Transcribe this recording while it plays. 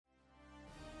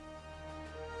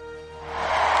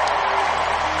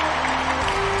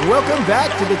Welcome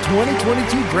back to the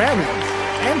 2022 Grammys.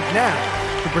 And now,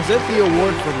 to present the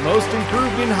award for Most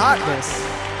Improved in Hotness,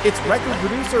 it's record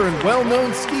producer and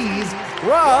well-known skis,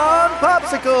 Ron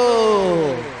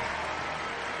Popsicle!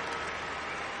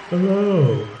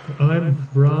 Hello, I'm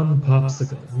Ron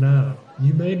Popsicle. Now,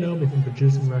 you may know me from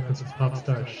producing records with pop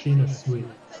star Sheena Sweet,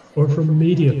 or from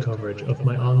media coverage of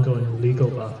my ongoing legal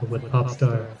battle with pop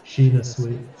star Sheena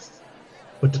Sweets.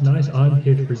 But tonight I'm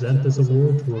here to present this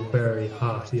award to a very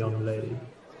hot young lady.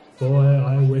 Boy,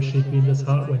 I wish she'd been this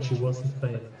hot when she wasn't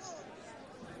famous.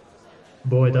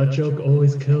 Boy, that joke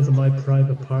always kills at my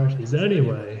private parties.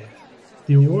 Anyway,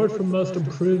 the award for Most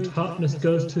Improved Hotness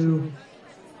goes to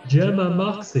Gemma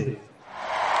Moxie.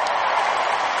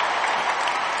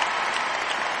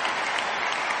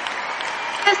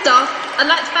 First off, I'd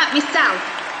like to thank myself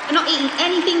for not eating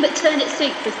anything but turnip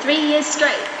soup for 3 years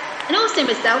straight, and also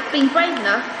myself for being brave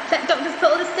enough to let doctors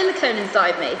put all the silicone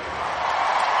inside me.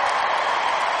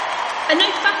 And no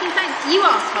fucking thanks to you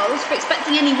assholes for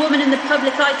expecting any woman in the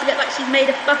public eye to look like she's made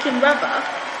of fucking rubber.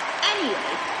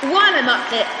 Anyway, while I'm up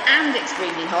here and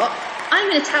extremely hot, I'm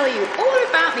going to tell you all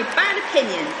about my bad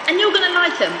opinions, and you're going to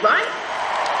like them, right?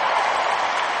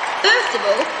 First of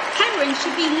all, heroin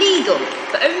should be legal,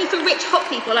 but only for rich hot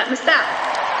people like myself.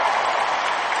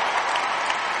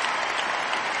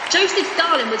 Joseph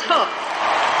Stalin was hot.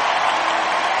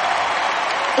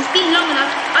 It's been long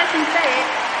enough, I can say it.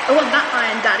 I want that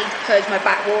Iron Daddy to purge my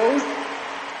back walls.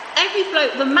 Every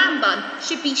bloke with a man bun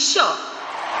should be shot.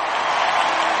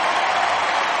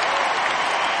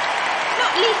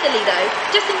 Not lethally though,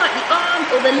 just in like the arm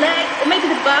or the leg or maybe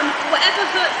the bum, whatever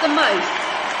hurts the most.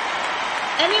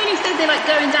 Anyone who says they like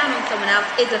going down on someone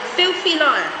else is a filthy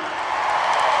liar.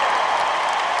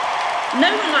 No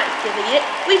one likes giving it,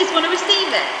 we just want to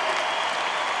receive it.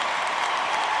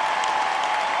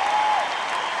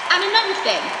 And another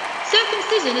thing,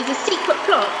 circumcision is a secret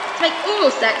plot to make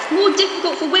oral sex more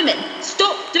difficult for women.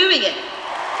 Stop doing it.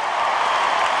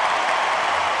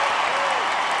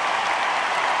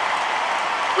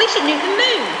 We should nuke the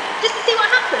moon, just to see what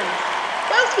happens.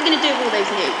 What else are we going to do with all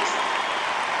those nukes?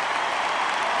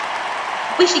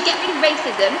 We should get rid of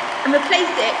racism and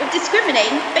replace it with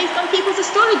discriminating based on people's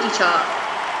astrology chart.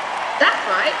 That's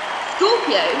right,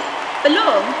 Scorpios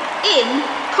belong in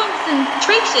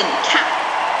concentration camps.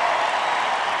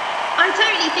 I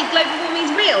totally think global warming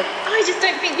is real. I just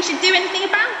don't think we should do anything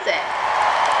about it.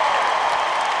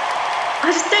 I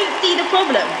just don't see the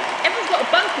problem. Everyone's got a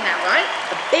bunker now, right?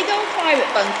 A big old climate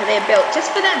bunker they built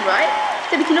just for them, right?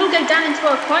 So we can all go down into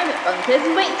our climate bunkers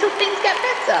and wait until things get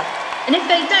better. And if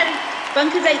they don't,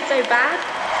 bunkers ain't so bad.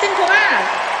 Simple as.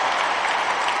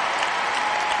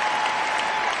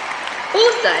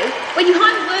 Also, when you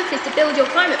hire workers to build your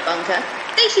climate bunker,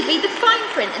 they should read the fine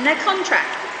print in their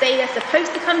contract. Say they're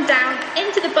supposed to come down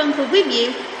into the bunker with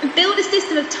you and build a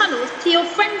system of tunnels to your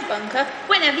friend's bunker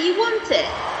whenever you want it.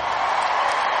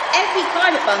 Every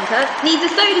climate bunker needs a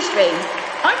soda stream.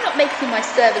 I'm not making my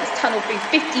servants tunnel through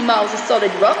 50 miles of solid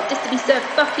rock just to be served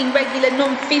fucking regular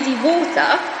non-fizzy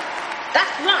water.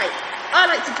 That's right, I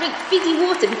like to drink fizzy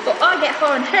water before I get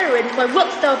high on heroin with my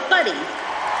rockstar buddies.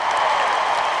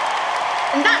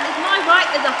 And that is my right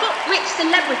as a hot, rich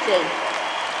celebrity.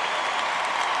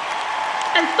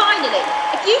 And finally,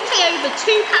 if you pay over £2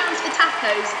 for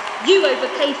tacos, you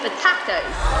overpaid for tacos.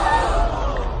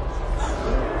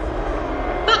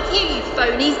 Fuck you, you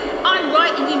phonies. I'm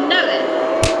right and you know it.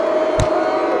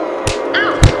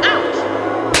 Ouch, ouch.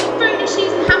 Keep throwing your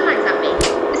shoes and handbags at me.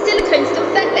 The silicone's still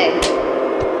settling.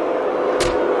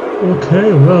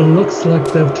 Okay, well, looks like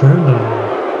they've turned on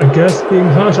you. I guess being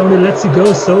hot only lets you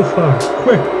go so far.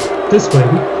 Quick, this way,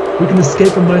 we can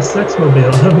escape in my sex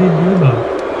mobile. I mean, you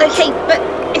know. Okay, but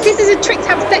if this is a trick to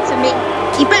have sex with me,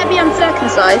 you better be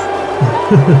uncircumcised.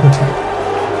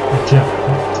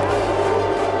 Jackpot.